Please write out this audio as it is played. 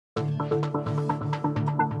Last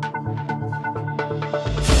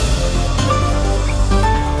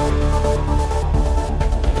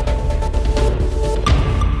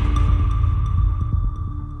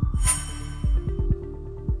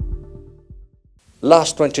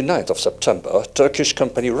 29th of September, Turkish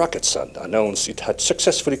Company Roketsan announced it had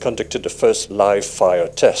successfully conducted the first live fire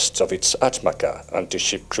tests of its ATMACA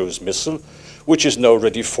anti-ship cruise missile, which is now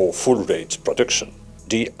ready for full-rate production.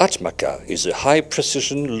 The ATMACA is a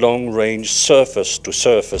high-precision, long-range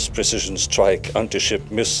surface-to-surface precision strike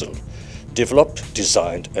anti-ship missile, developed,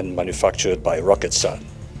 designed and manufactured by Roketsan.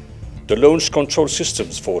 The launch control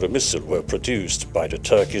systems for the missile were produced by the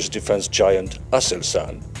Turkish defense giant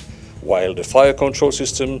Aselsan, while the fire control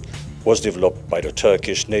system was developed by the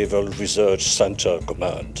Turkish Naval Research Center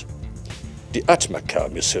Command. The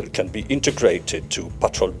ATMACA missile can be integrated to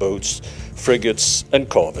patrol boats, frigates and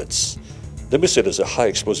corvettes. The missile is a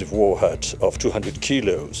high-explosive warhead of 200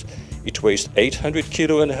 kilos. It weighs 800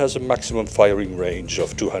 kilos and has a maximum firing range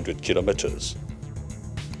of 200 kilometers.